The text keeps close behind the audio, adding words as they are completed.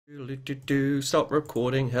Stop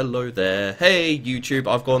recording. Hello there. Hey, YouTube.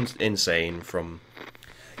 I've gone insane from...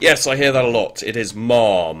 Yes, I hear that a lot. It is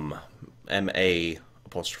Mom.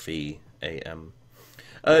 M-A-apostrophe-A-M.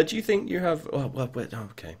 Do you think you have... Oh, wait,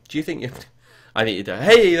 okay. Do you think you... I need to...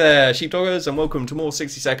 Hey there, sheepdoggers, and welcome to more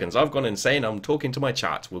 60 Seconds. I've gone insane. I'm talking to my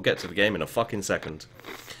chat. We'll get to the game in a fucking second.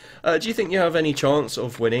 Do you think you have any chance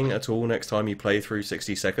of winning at all next time you play through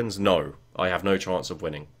 60 Seconds? No. I have no chance of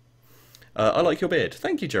winning. I like your beard.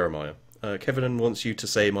 Thank you, Jeremiah. Kevin wants you to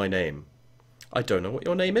say my name. I don't know what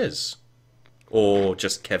your name is. Or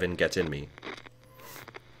just Kevin get in me.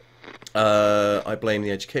 I blame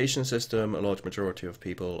the education system. A large majority of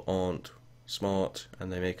people aren't smart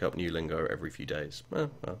and they make up new lingo every few days. Well.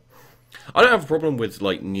 I don't have a problem with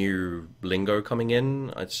like new lingo coming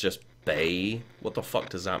in. It's just bay. What the fuck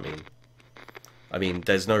does that mean? I mean,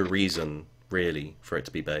 there's no reason really for it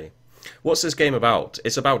to be bay. What's this game about?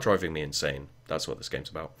 It's about driving me insane. That's what this game's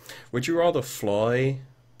about. Would you rather fly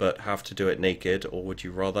but have to do it naked, or would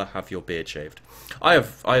you rather have your beard shaved? I'm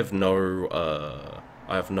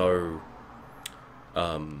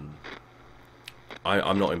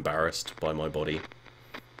not embarrassed by my body,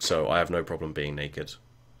 so I have no problem being naked.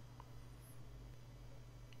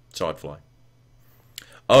 So I'd fly.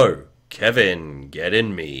 Oh, Kevin, get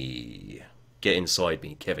in me. Get inside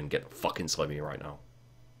me. Kevin, get the fuck inside me right now.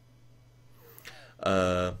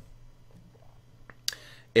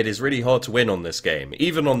 It is really hard to win on this game,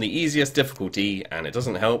 even on the easiest difficulty, and it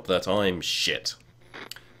doesn't help that I'm shit.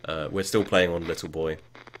 We're still playing on Little Boy.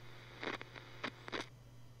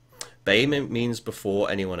 Babe means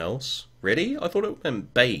before anyone else. Really? I thought it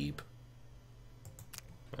meant babe.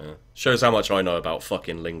 Shows how much I know about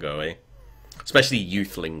fucking lingo, eh? Especially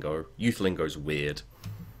youth lingo. Youth lingo's weird.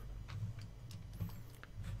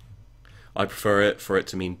 I prefer it for it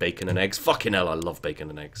to mean bacon and eggs. Fucking hell, I love bacon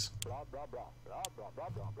and eggs.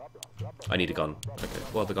 I need a gun. Okay,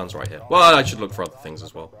 well, the gun's right here. Well, I should look for other things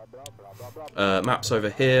as well. Map's over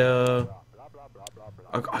here.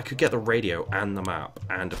 I could get the radio and the map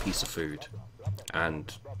and a piece of food. And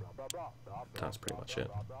that's pretty much it.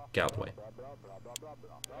 Get out of the way.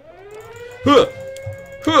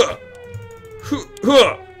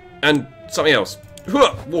 And something else.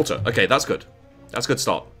 Water. Okay, that's good. That's a good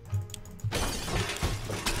start.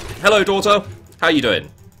 Hello, daughter. How you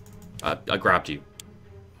doing? I grabbed you.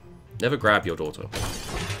 Never grab your daughter.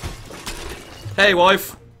 Hey,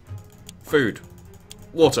 wife. Food.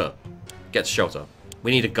 Water. Get shelter.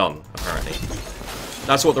 We need a gun, apparently.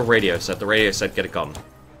 That's what the radio said. The radio said get a gun.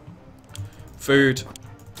 Food.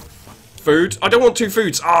 Food? I don't want two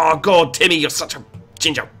foods. Oh, God, Timmy, you're such a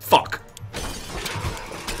ginger fuck.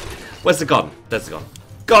 Where's the gun? There's the gun.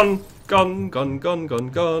 Gun. Gun, gun, gun, gun,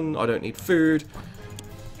 gun. I don't need food.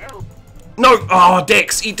 No! Oh,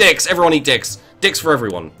 dicks! Eat dicks! Everyone eat dicks! Dicks for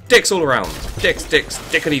everyone. Dicks all around. Dicks, dicks,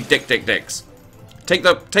 dickety, dick, dick, dicks. Take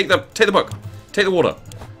the book. Take the water.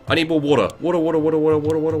 I need more water. Water, water, water, water,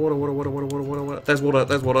 water, water, water, water, water, water, water, water, water. There's water,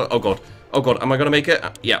 there's water. Oh god. Oh god, am I gonna make it?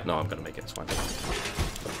 Yeah, no, I'm gonna make it, it's fine.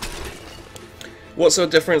 What's the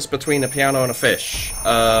difference between a piano and a fish?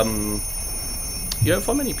 You don't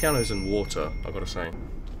find many pianos in water, I've gotta say.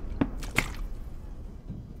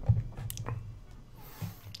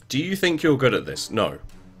 Do you think you're good at this? No.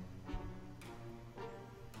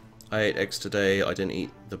 I ate eggs today. I didn't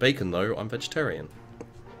eat the bacon though. I'm vegetarian.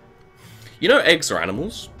 You know eggs are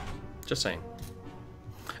animals. Just saying.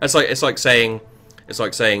 It's like saying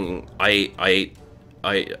I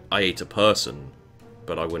ate a person,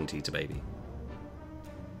 but I wouldn't eat a baby.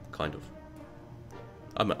 Kind of.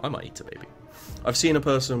 I might eat a baby. I've seen a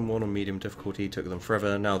person won on medium difficulty, took them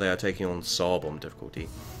forever. Now they are taking on suburban difficulty.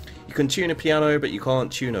 You can tune a piano, but you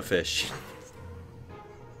can't tune a fish.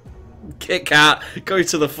 Kit Kat, go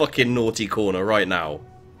to the fucking naughty corner right now.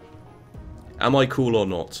 Am I cool or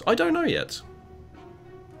not? I don't know yet.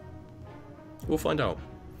 We'll find out.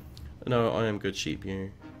 No, I am good sheep.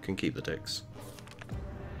 You can keep the dicks.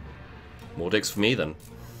 More dicks for me then.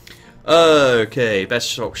 Okay, best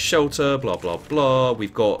shock shelter, blah blah blah.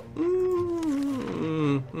 We've got...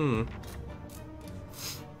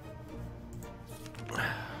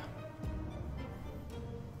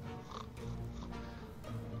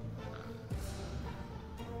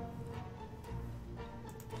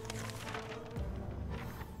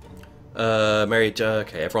 married,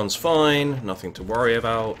 okay, everyone's fine, nothing to worry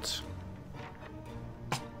about.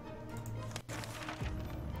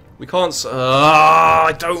 We can't,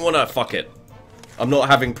 I don't wanna, fuck it. I'm not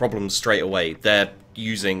having problems straight away. They're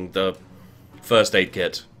using the first aid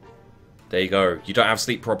kit. There you go. You don't have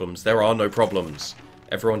sleep problems. There are no problems.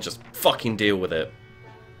 Everyone just fucking deal with it.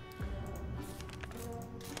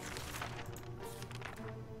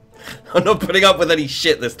 I'm not putting up with any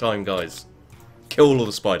shit this time, guys. Kill all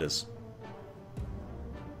the spiders.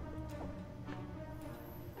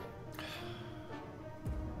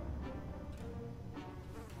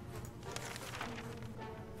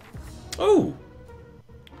 Oh!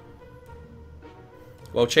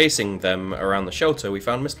 While chasing them around the shelter, we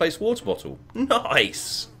found a misplaced water bottle.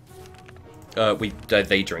 Nice!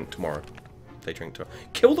 They drink tomorrow. They drink tomorrow.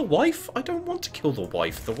 Kill the wife? I don't want to kill the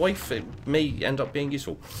wife. The wife, it may end up being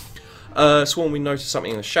useful. Sworn we noticed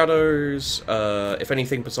something in the shadows. If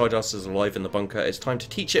anything beside us is alive in the bunker, it's time to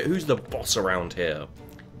teach it who's the boss around here.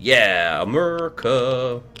 Yeah,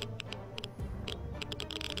 America!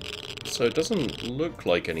 So it doesn't look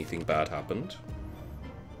like anything bad happened.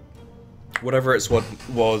 Whatever it's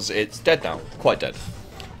it's dead now. Quite dead.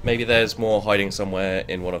 Maybe there's more hiding somewhere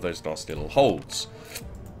in one of those nasty little holes.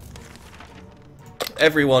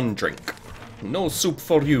 Everyone drink. No soup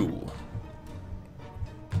for you.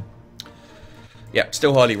 Yeah,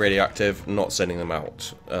 still highly radioactive. Not sending them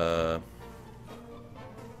out.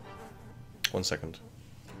 1 second.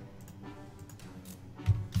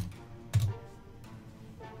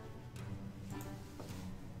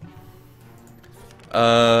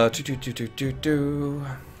 There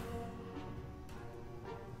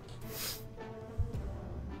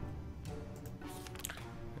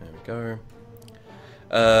we go.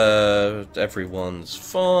 Everyone's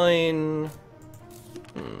fine.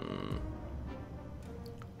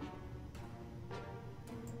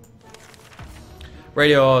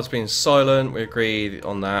 Radio has been silent. We agree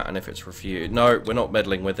on that, and if it's refuted, no, we're not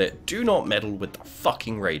meddling with it. Do not meddle with the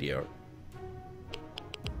fucking radio.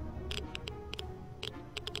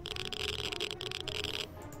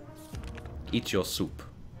 Eat your soup.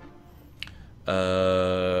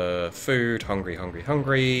 Food. Hungry, hungry,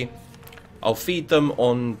 hungry. I'll feed them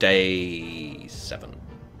on day 7.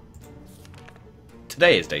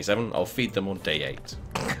 Today is day 7. I'll feed them on day 8.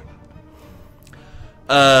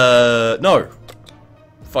 No.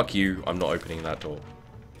 Fuck you. I'm not opening that door.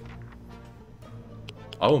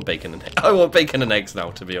 I want bacon and I want bacon and eggs now,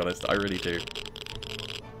 to be honest. I really do.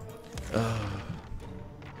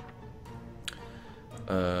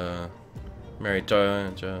 Mary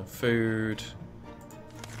Doja, food.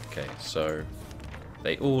 Okay, so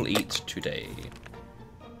they all eat today.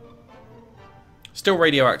 Still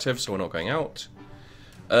radioactive, so we're not going out.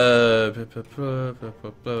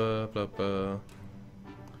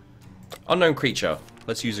 Unknown creature.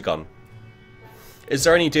 Let's use a gun. Is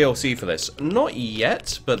there any DLC for this? Not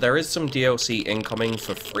yet, but there is some DLC incoming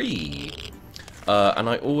for free. And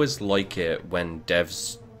I always like it when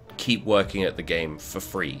devs keep working at the game for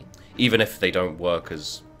free. Even if they don't work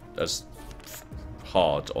as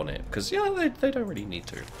hard on it. Because, yeah, they don't really need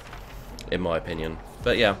to. In my opinion.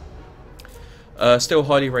 But, yeah. Still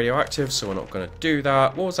highly radioactive, so we're not going to do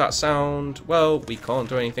that. What was that sound? Well, we can't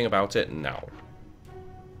do anything about it now.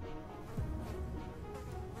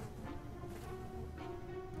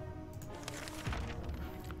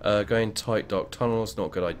 Going tight, dark tunnels, not a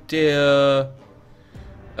good idea.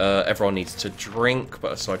 Everyone needs to drink,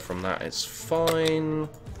 but aside from that, it's fine.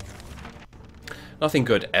 Nothing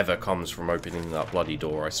good ever comes from opening that bloody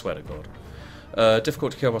door, I swear to God.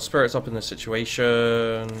 Difficult to keep our spirits up in this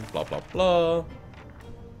situation. Blah, blah, blah.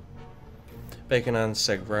 Bacon and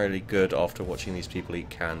seg really good after watching these people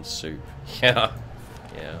eat canned soup. Yeah.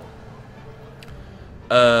 Yeah.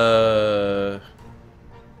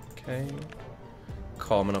 Okay.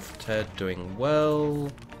 Calm enough for Ted, doing well.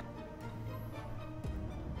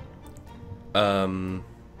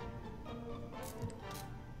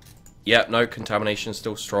 Yeah, no, contamination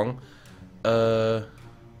still strong. Nothing.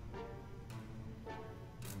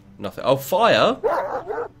 Oh, fire!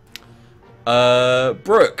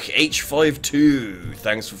 Brooke, H52.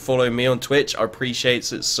 Thanks for following me on Twitch. I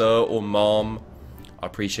appreciate it, sir or mom. I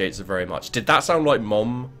appreciate it very much. Did that sound like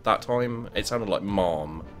mom that time? It sounded like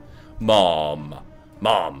mom. Mom.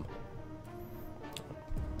 Mom.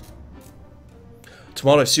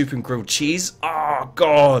 Tomato soup and grilled cheese. Oh,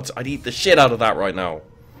 God. I'd eat the shit out of that right now.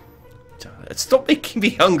 Stop making me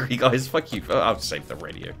hungry, guys. Fuck you. I'll save the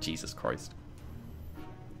radio. Jesus Christ.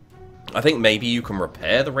 I think maybe you can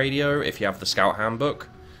repair the radio if you have the Scout Handbook.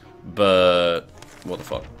 But, what the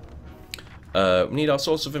fuck. We need our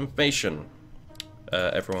source of information.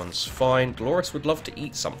 Everyone's fine. Dolores would love to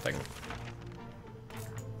eat something.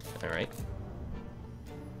 Alright.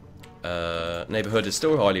 Neighborhood is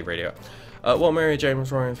still highly radioactive. While Mary Jane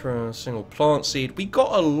was running through a single plant seed, we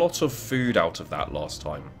got a lot of food out of that last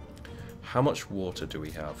time. How much water do we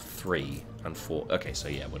have? 3 and 4. Okay, so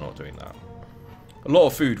yeah, we're not doing that. A lot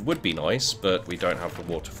of food would be nice, but we don't have the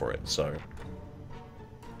water for it, so.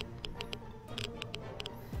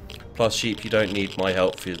 Plus, sheep, you don't need my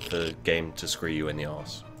help for the game to screw you in the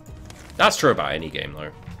arse. That's true about any game, though.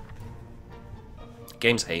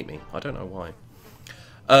 Games hate me. I don't know why.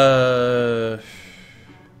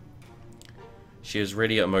 She is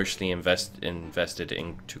really emotionally invested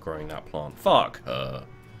into growing that plant. Fuck her.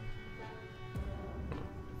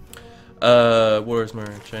 Where's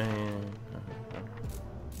Mary Jane?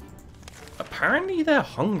 Apparently they're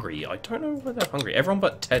hungry. I don't know why they're hungry. Everyone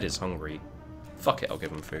but Ted is hungry. Fuck it, I'll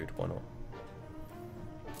give him food. Why not?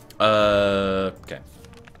 Okay.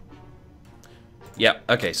 Yeah,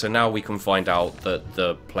 okay, so now we can find out that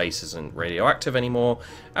the place isn't radioactive anymore,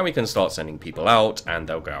 and we can start sending people out, and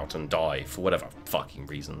they'll go out and die for whatever fucking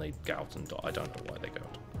reason they go out and die. I don't know why they go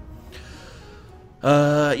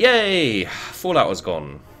out. Yay! Fallout was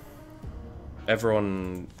gone.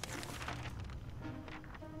 Everyone...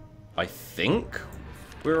 I think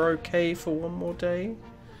we're okay for one more day.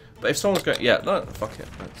 But if someone's going... Yeah, no, fuck it.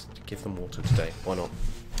 Let's give them water today. Why not?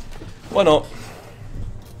 Why not?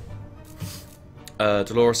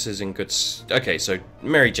 Dolores is in good... Okay, so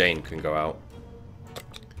Mary Jane can go out.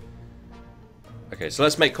 Okay, so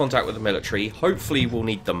let's make contact with the military. Hopefully we'll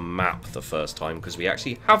need the map the first time, because we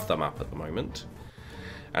actually have the map at the moment.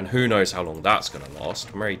 And who knows how long that's going to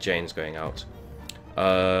last. Mary Jane's going out.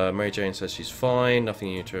 Mary Jane says she's fine. Nothing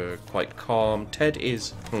new to her. Quite calm. Ted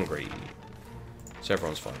is hungry. So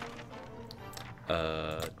everyone's fine.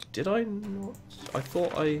 Did I not? I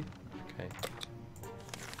thought I... Okay.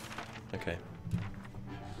 Okay.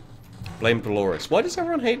 Blame Dolores. Why does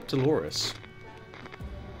everyone hate Dolores?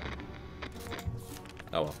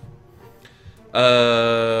 Oh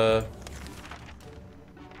well.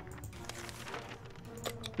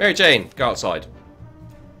 Mary Jane, go outside.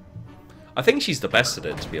 I think she's the best at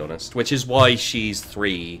it, to be honest. Which is why she's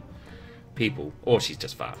 3 people. Or she's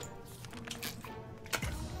just fat.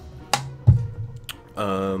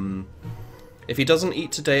 If he doesn't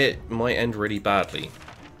eat today, it might end really badly.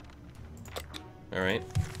 Alright.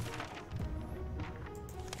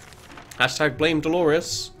 Hashtag blame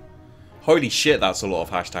Dolores. Holy shit, that's a lot of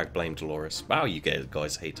hashtag blame Dolores. Wow, you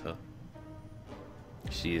guys hate her.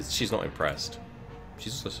 She's not impressed.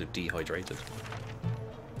 She's also dehydrated.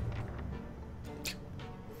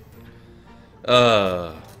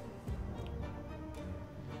 I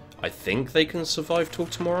think they can survive till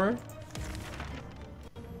tomorrow.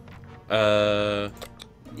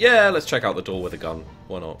 Yeah, let's check out the door with a gun.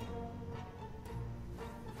 Why not?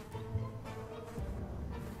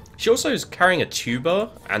 She also is carrying a tuber,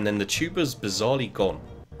 and then the tuber's bizarrely gone.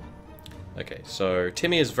 Okay, so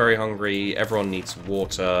Timmy is very hungry. Everyone needs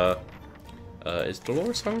water. Is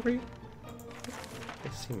Dolores hungry?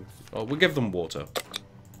 Oh, we'll give them water.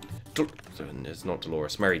 It's not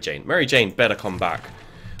Dolores. Mary Jane. Mary Jane better come back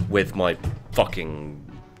with my fucking...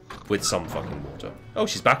 with some fucking water. Oh,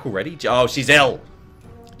 she's back already? Oh, she's ill!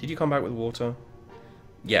 Did you come back with water?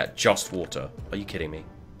 Yeah, just water. Are you kidding me?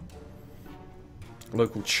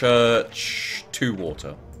 Local church, 2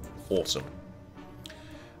 water. Awesome.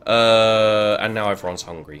 And now everyone's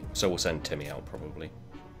hungry, so we'll send Timmy out probably.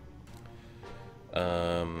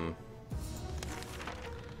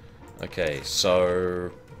 Okay, so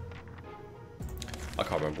I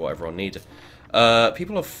can't remember what everyone needed.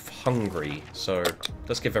 People are hungry, so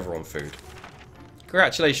let's give everyone food.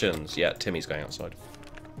 Congratulations! Yeah, Timmy's going outside.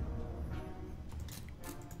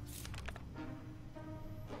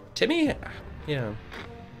 Timmy? Yeah.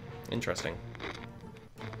 Interesting.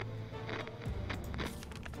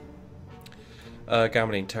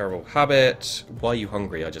 Gambling, terrible habit. Why are you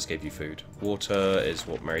hungry? I just gave you food. Water is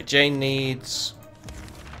what Mary Jane needs.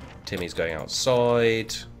 Timmy's going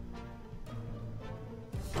outside.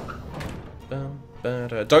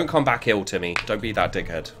 Don't come back ill, Timmy. Don't be that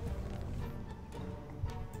dickhead.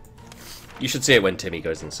 You should see it when Timmy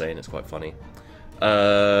goes insane. It's quite funny.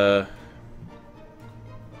 We'll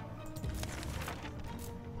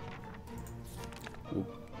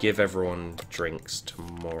give everyone drinks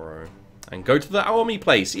tomorrow. And go to the army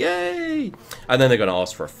place. Yay! And then they're going to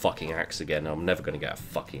ask for a fucking axe again. I'm never going to get a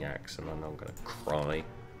fucking axe. And then I'm going to cry.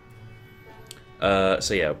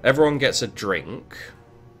 So yeah, everyone gets a drink.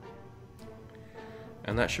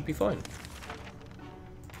 And that should be fine.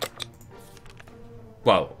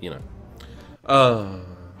 Well, you know.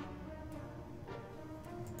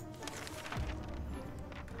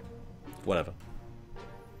 Whatever.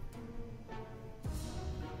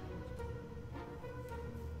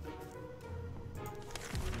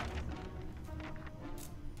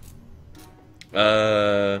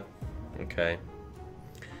 Okay.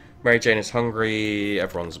 Mary Jane is hungry,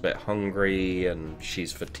 everyone's a bit hungry, and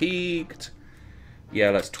she's fatigued.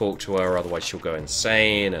 Yeah, let's talk to her, otherwise she'll go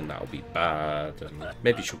insane, and that'll be bad. And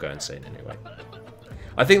maybe she'll go insane anyway.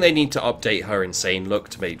 I think they need to update her insane look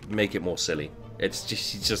to make it more silly. It's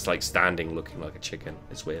just she's just like standing looking like a chicken.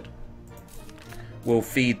 It's weird. We'll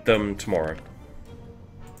feed them tomorrow.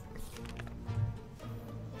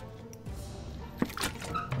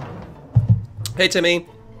 Hey Timmy.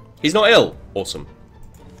 He's not ill. Awesome.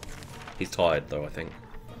 He's tired though, I think.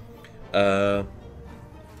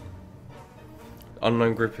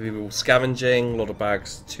 Unknown group of people scavenging. A lot of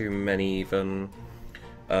bags. Too many even.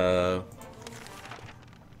 Oh,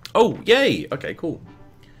 yay! Okay, cool.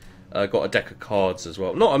 Got a deck of cards as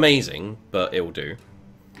well. Not amazing, but it'll do.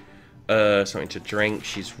 Something to drink.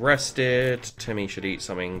 She's rested. Timmy should eat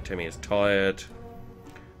something. Timmy is tired.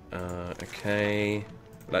 Okay.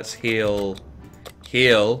 Let's heal.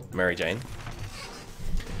 Heal Mary Jane.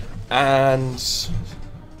 And...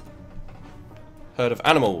 herd of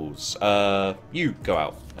animals. You go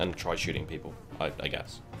out and try shooting people, I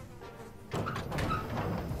guess.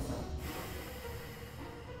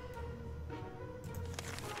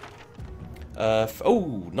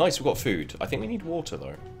 Oh, nice, we've got food. I think we need water,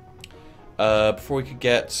 though. Before we could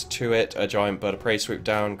get to it, a giant bird of prey swooped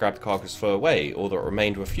down, grabbed the carcass, flew away. All that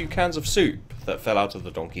remained were a few cans of soup that fell out of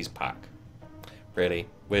the donkey's pack. Really?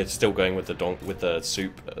 We're still going with the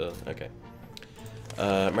soup? Okay.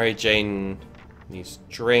 Mary Jane needs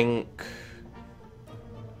drink.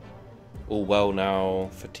 All well now.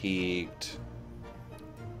 Fatigued.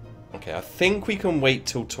 Okay, I think we can wait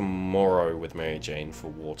till tomorrow with Mary Jane for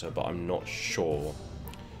water, but I'm not sure.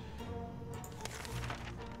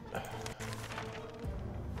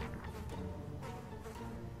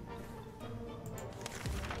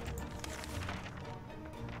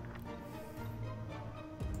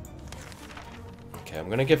 Okay, I'm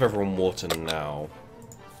going to give everyone water now.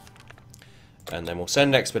 And then we'll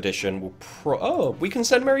send expedition. Oh, we can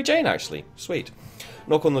send Mary Jane, actually. Sweet.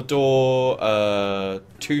 Knock on the door.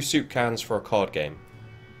 2 soup cans for a card game.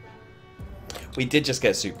 We did just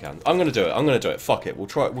get soup cans. I'm gonna do it. I'm gonna do it. Fuck it. We'll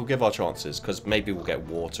try. We'll give our chances because maybe we'll get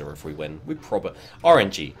water if we win. We probably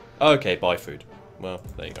RNG. Okay, buy food. Well,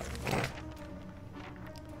 there you go.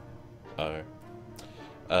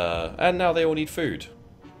 Oh. And now they all need food.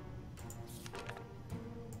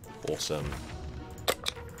 Awesome.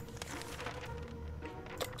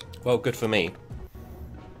 Well, good for me.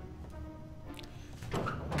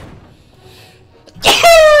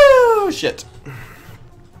 Oh, shit.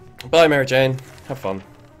 Bye, Mary Jane. Have fun.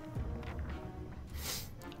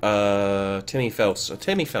 Timmy fell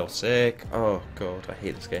sick. Oh, God. I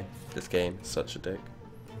hate this game. This game is such a dick.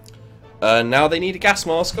 Now they need a gas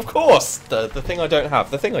mask. Of course! The thing I don't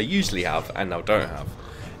have. The thing I usually have and now don't have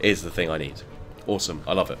is the thing I need. Awesome.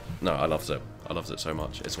 I love it. No, I love it. I love it so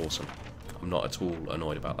much. It's awesome. I'm not at all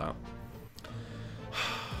annoyed about that.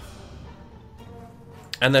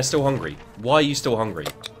 And they're still hungry. Why are you still hungry?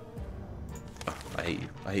 Oh, I hate you.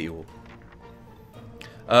 I hate you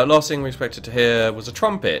all. Last thing we expected to hear was a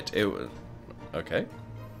trumpet. It was... Okay.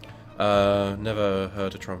 Never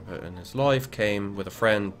heard a trumpet in his life. Came with a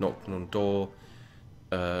friend, knocked on the door.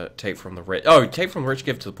 Take from the rich. Oh, take from the rich,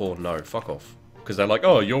 give to the poor. No, fuck off. Because they're like,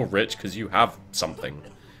 oh, you're rich because you have something.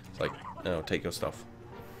 It's like, no, take your stuff.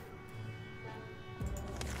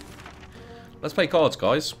 Let's play cards,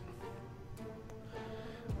 guys.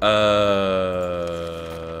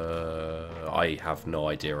 I have no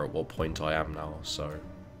idea at what point I am now, so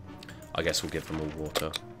I guess we'll give them all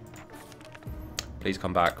water. Please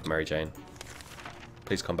come back, Mary Jane.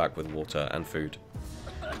 Please come back with water and food.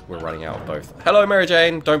 We're running out of both. Hello, Mary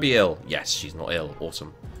Jane. Don't be ill. Yes, she's not ill.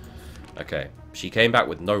 Awesome. Okay. She came back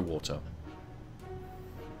with no water.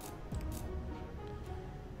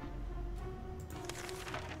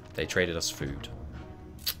 They traded us food.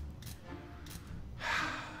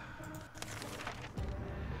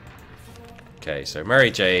 Okay, so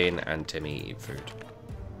Mary Jane and Timmy eat food.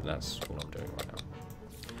 That's all I'm doing right now.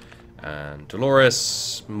 And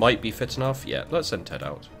Dolores might be fit enough. Yeah, let's send Ted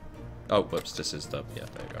out. Oh, whoops, this is the... Yeah,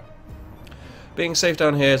 there you go. Being safe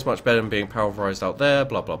down here is much better than being pulverized out there.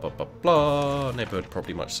 Blah, blah, blah, blah, blah. Neighborhood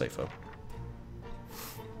probably much safer.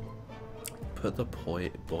 Put the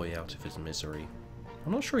boy out of his misery.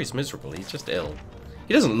 I'm not sure he's miserable. He's just ill.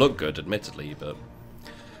 He doesn't look good, admittedly, but...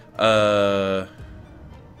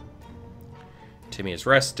 Timmy is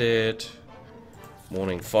rested.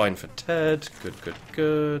 Morning fine for Ted. Good, good,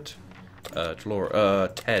 good.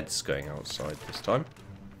 Ted's going outside this time.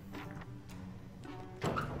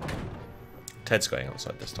 Ted's going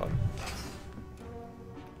outside this time.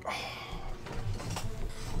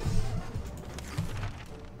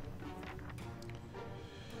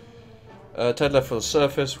 Ted left for the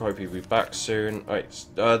surface. We hope he'll be back soon. Alright,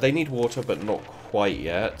 they need water, but not quite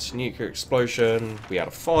yet. Nuclear explosion. We had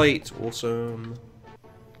a fight. Awesome.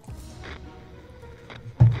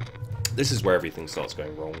 This is where everything starts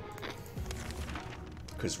going wrong.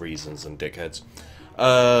 Because reasons and dickheads.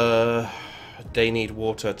 They need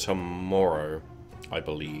water tomorrow, I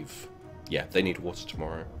believe. Yeah, they need water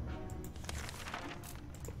tomorrow.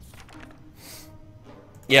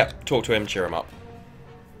 Yeah, talk to him, cheer him up.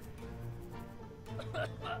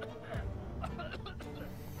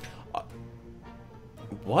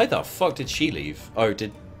 Why the fuck did she leave? Oh,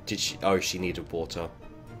 did she? Oh, she needed water.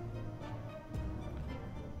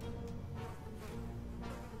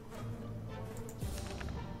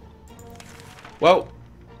 Well,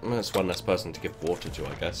 that's one less person to give water to,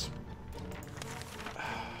 I guess.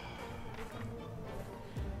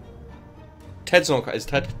 Ted's not. Is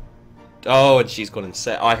Ted? Oh, and she's gone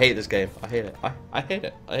insane. Oh, I hate this game. I hate it. I hate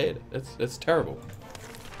it. I hate it. It's terrible.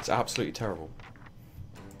 It's absolutely terrible.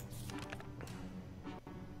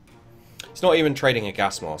 It's not even trading a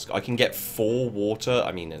gas mask. I can get 4 water.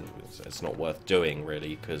 I mean, it's not worth doing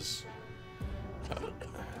really because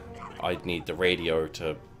I'd need the radio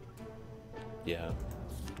to. Yeah.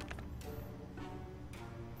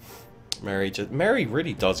 Mary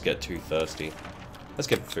really does get too thirsty. Let's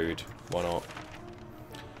give her food. Why not?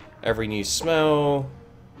 Every new smell.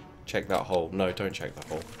 Check that hole. No, don't check that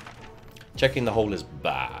hole. Checking the hole is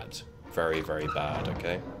bad. Very, very bad,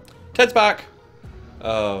 okay? Ted's back!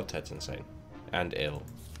 Oh, Ted's insane. And ill.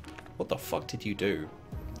 What the fuck did you do?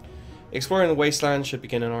 Exploring the wasteland should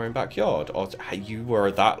begin in our own backyard. Oh, you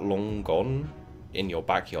were that long gone in your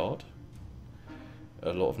backyard?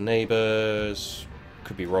 A lot of neighbours.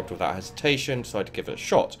 Could be robbed without hesitation. Decided to give it a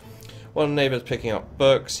shot. One of the neighbours picking up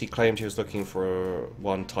books. He claimed he was looking for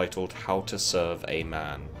one titled How to Serve a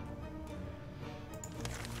Man.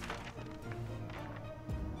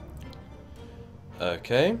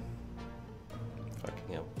 Okay.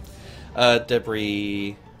 Fucking hell.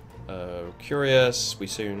 Debris. Curious. We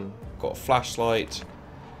soon got a flashlight.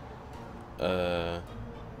 I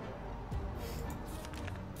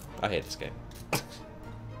hate this game.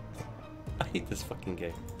 I hate this fucking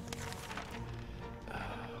game.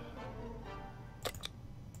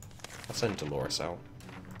 I'll send Dolores out.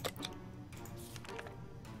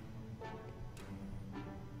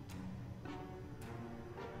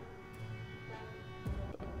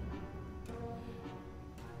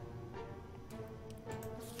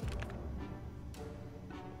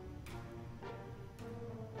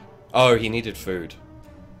 Oh, he needed food.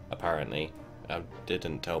 Apparently.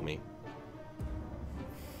 Didn't tell me.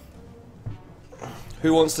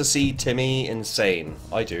 Who wants to see Timmy insane?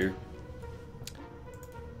 I do.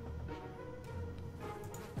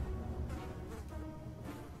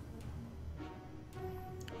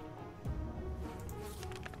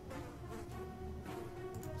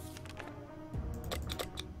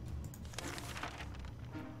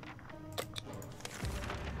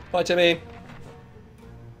 Bye, Timmy.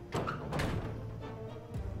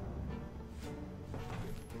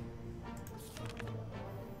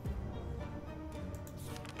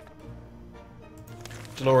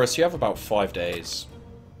 Dolores, you have about 5 days.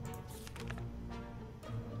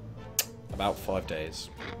 About 5 days.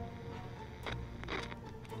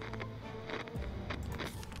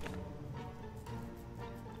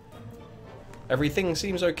 Everything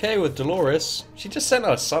seems okay with Dolores. She just sent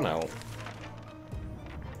her son out.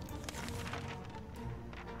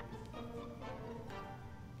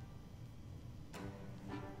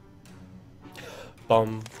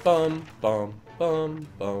 Bum bum bum bum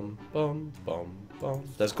bum bum bum bum.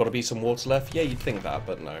 There's got to be some water left. Yeah, you'd think that,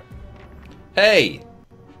 but no. Hey!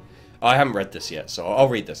 I haven't read this yet, so I'll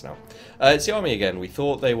read this now. It's the army again. We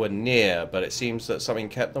thought they were near, but it seems that something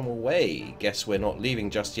kept them away. Guess we're not leaving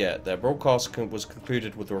just yet. Their broadcast was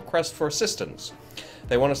concluded with a request for assistance.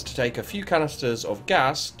 They want us to take a few canisters of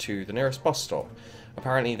gas to the nearest bus stop.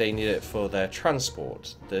 Apparently they need it for their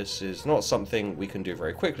transport. This is not something we can do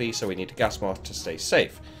very quickly, so we need a gas mask to stay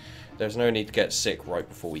safe. There's no need to get sick right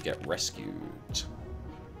before we get rescued.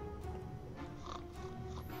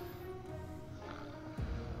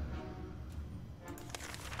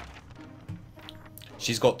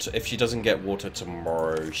 She's got, if she doesn't get water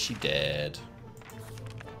tomorrow, she dead.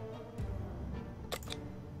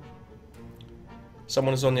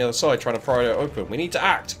 Someone is on the other side trying to pry it open. We need to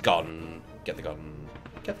act. Gun. Get the gun.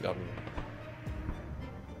 Get the gun.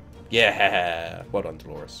 Yeah. Well done,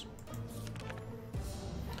 Dolores.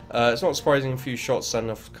 It's not surprising a few shots send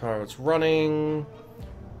off the cars running.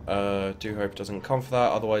 Do hope it doesn't come for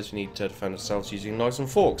that. Otherwise, we need to defend ourselves using knives and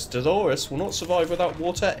forks. Dolores will not survive without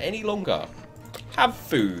water any longer. Have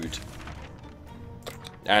food.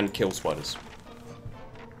 And kill spiders.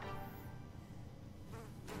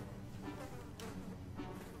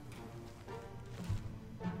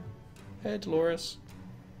 Hey, Dolores.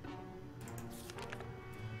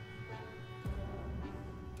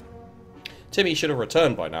 Timmy should have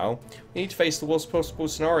returned by now. We need to face the worst possible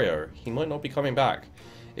scenario. He might not be coming back.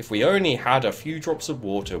 If we only had a few drops of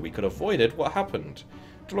water, we could have avoided what happened.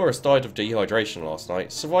 Dolores died of dehydration last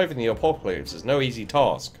night. Surviving the apocalypse is no easy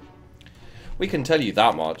task. We can tell you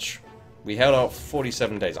that much. We held out for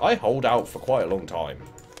 47 days. I hold out for quite a long time.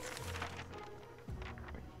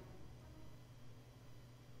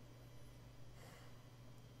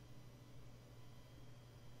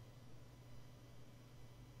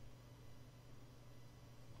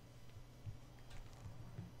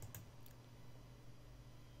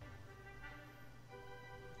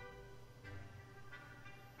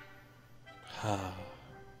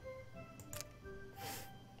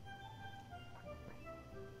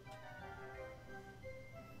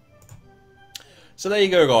 So there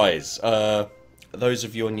you go, guys. Those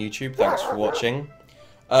of you on YouTube, thanks for watching.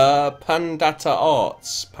 Pandata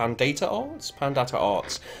Arts. Pandata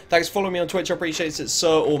Arts. Thanks for following me on Twitch. I appreciate it,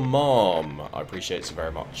 sir or mom. I appreciate it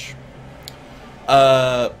very much.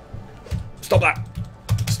 Stop that.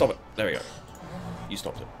 Stop it. There we go. You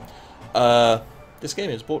stopped it. This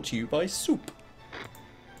game is brought to you by Soup.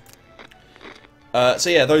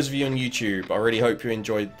 So yeah, those of you on YouTube, I really hope you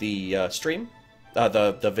enjoyed the stream.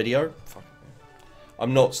 The video. Fuck.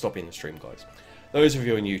 I'm not stopping the stream, guys. Those of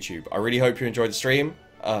you on YouTube, I really hope you enjoyed the stream.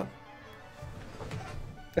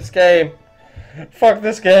 This game. Fuck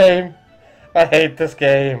this game. I hate this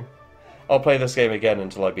game. I'll play this game again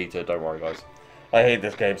until I beat it, don't worry, guys. I hate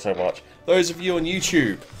this game so much. Those of you on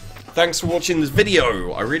YouTube, thanks for watching this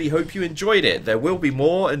video. I really hope you enjoyed it. There will be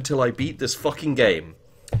more until I beat this fucking game.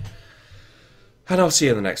 And I'll see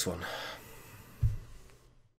you in the next one.